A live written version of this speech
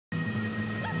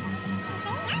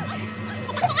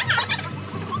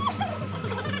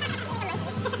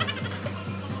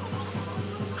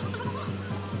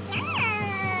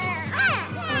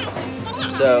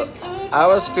So I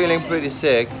was feeling pretty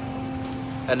sick,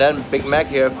 and then Big Mac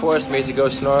here forced me to go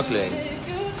snorkeling.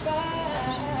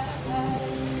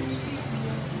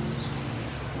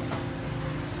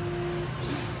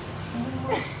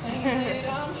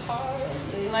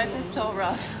 Life is so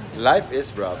rough. Life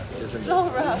is rough, isn't So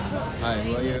it? rough. Hi,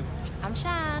 who are you? I'm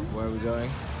Shan. Where are we going?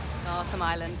 Oh, some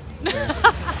island.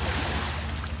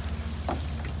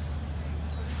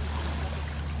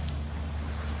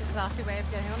 Classy way of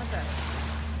getting on a boat.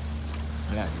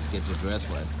 Yeah, just get your dress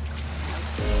wet.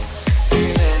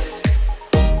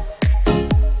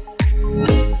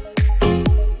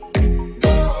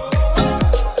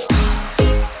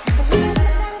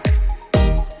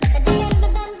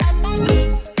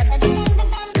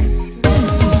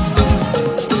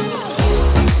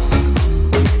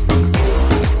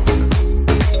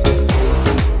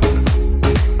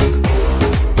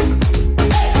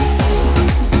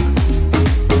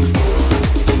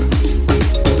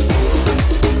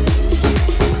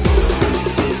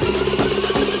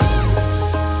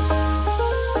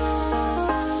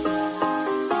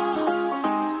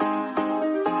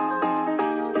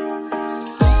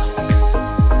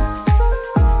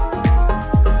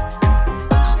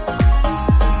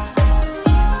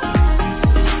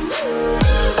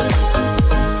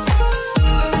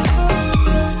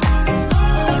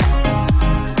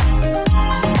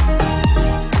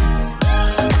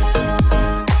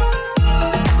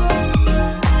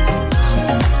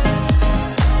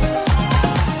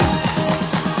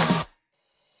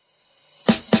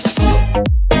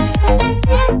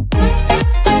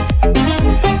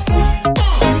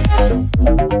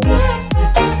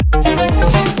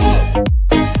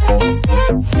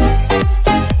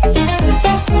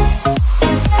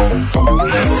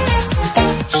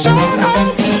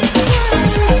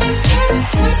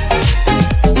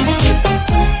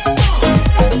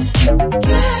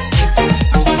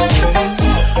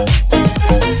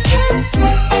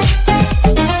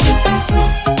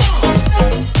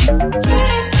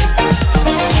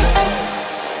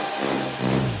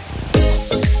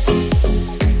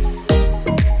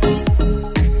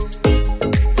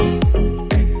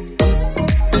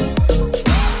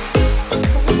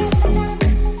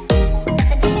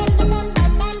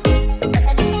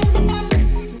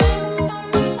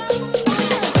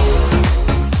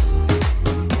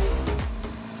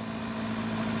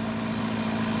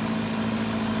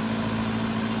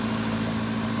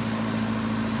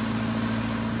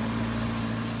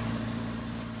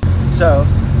 So,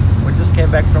 we just came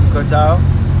back from Koh Tao,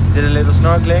 did a little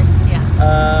snorkeling.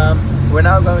 Yeah. We're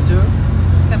now going to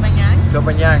Koh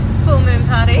Phangan.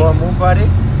 Full moon party,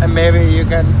 and maybe you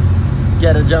can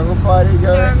get a jungle party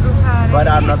going. Jungle party. But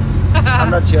I'm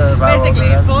not sure about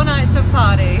Basically, all of that. 4 nights of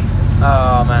party.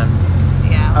 Oh man.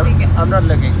 Yeah. I'm not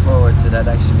looking forward to that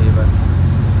actually, but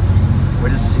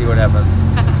we'll just see what happens.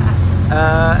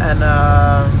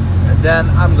 Then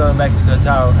I'm going back to Koh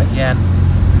Tao again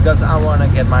because I want to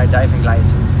get my diving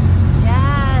license.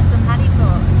 Yeah, some paddy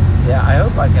course. Yeah, I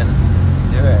hope I can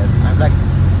do it. I'm like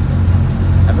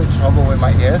having trouble with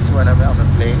my ears when I'm on the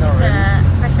plane already.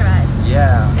 Pressurized.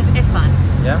 Yeah. It's fun.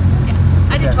 Yeah? Yeah.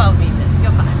 I did 12 meters.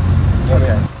 You're fine.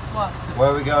 Okay. What? Where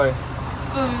are we going?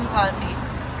 Full moon party.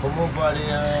 Full moon party.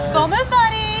 Full moon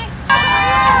party.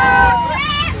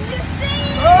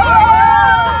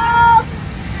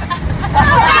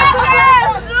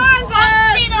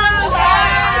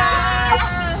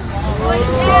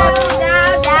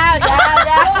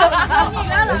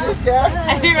 Is this scared?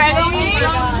 Are you ready?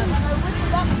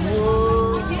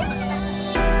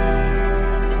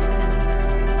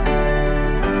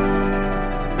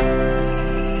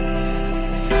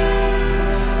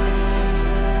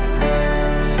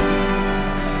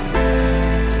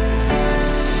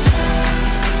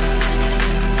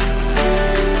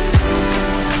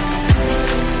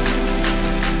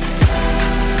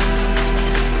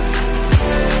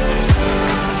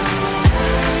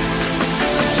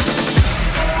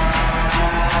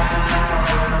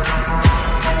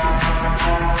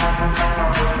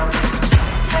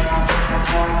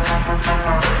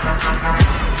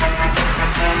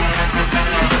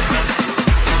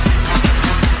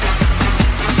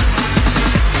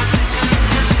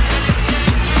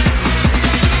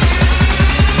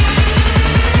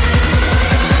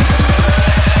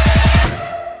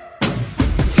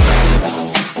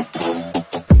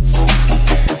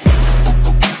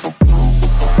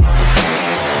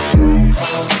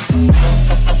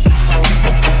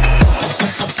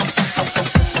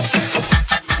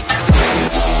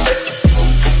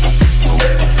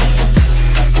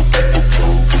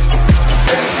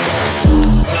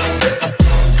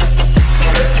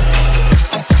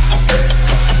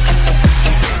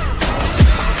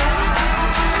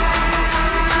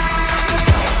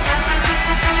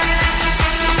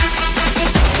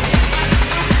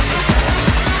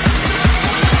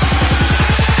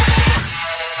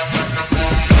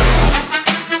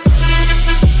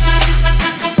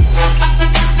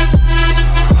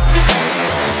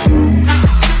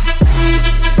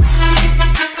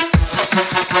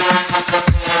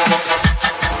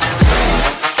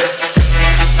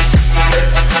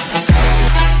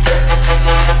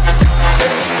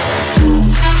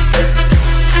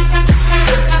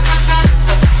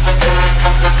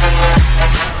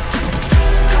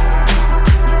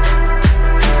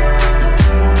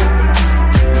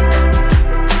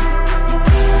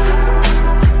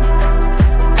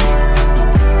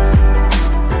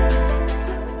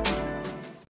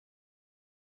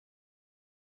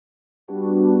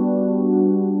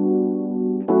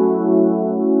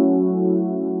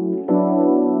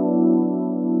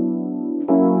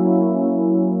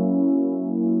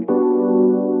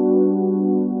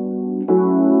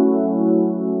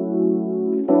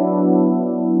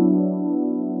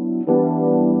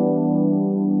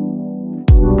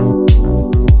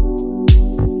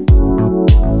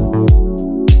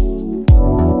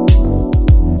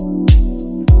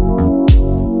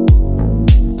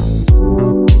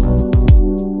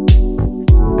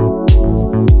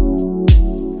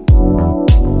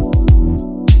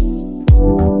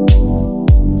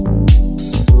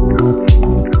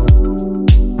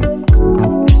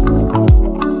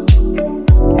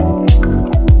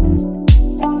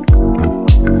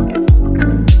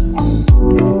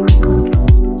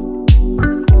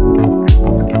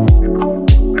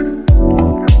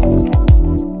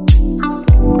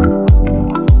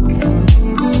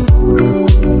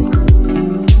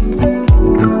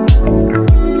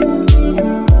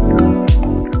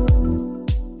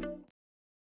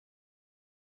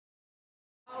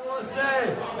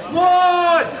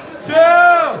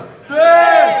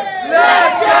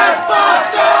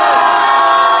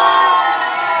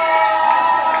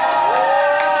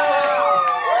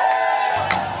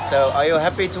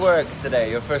 happy to work today,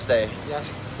 your first day?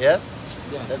 Yes. Yes?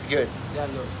 Yes. That's good. Yeah,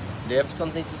 Luz. Do you have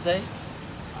something to say?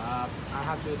 I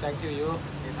have to thank you.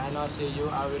 If I not see you,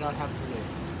 I will not have today.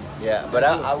 Yeah, but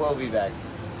I will be back.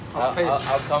 Oh, please.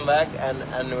 I'll come back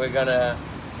and we're gonna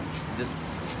just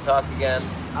talk again.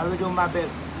 I will do my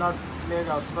best, not make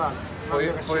out fun. For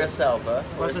yourself, huh?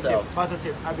 For yourself.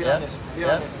 Positive. I'll be Yeah? honest. Be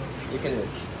Yeah? honest. You can do it.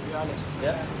 Be honest.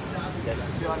 Yeah? Okay.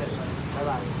 Be honest. Bye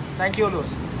bye. Thank you,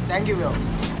 Luz. Thank you, Will.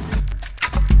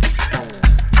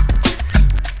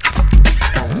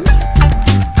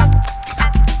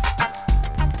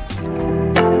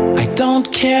 I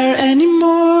don't care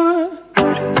anymore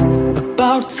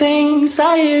about things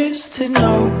I used to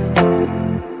know.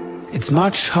 It's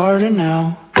much harder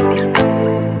now.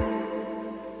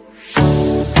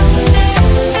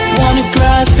 Wanna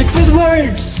grasp it with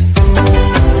words,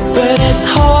 but it's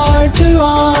hard to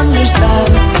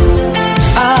understand.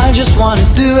 I just wanna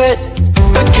do it,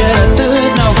 but can I do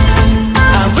it? No.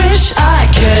 I wish I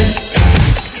could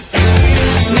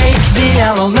make the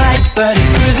yellow light, but it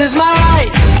bruises my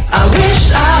eyes. I wish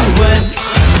I would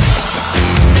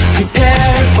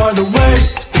prepare for the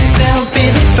worst, but still be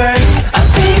the first. I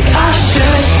think I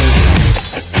should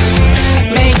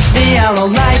make the yellow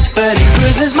light, but it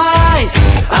bruises my eyes.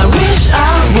 I wish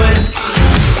I would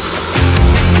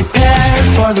prepare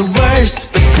for the worst,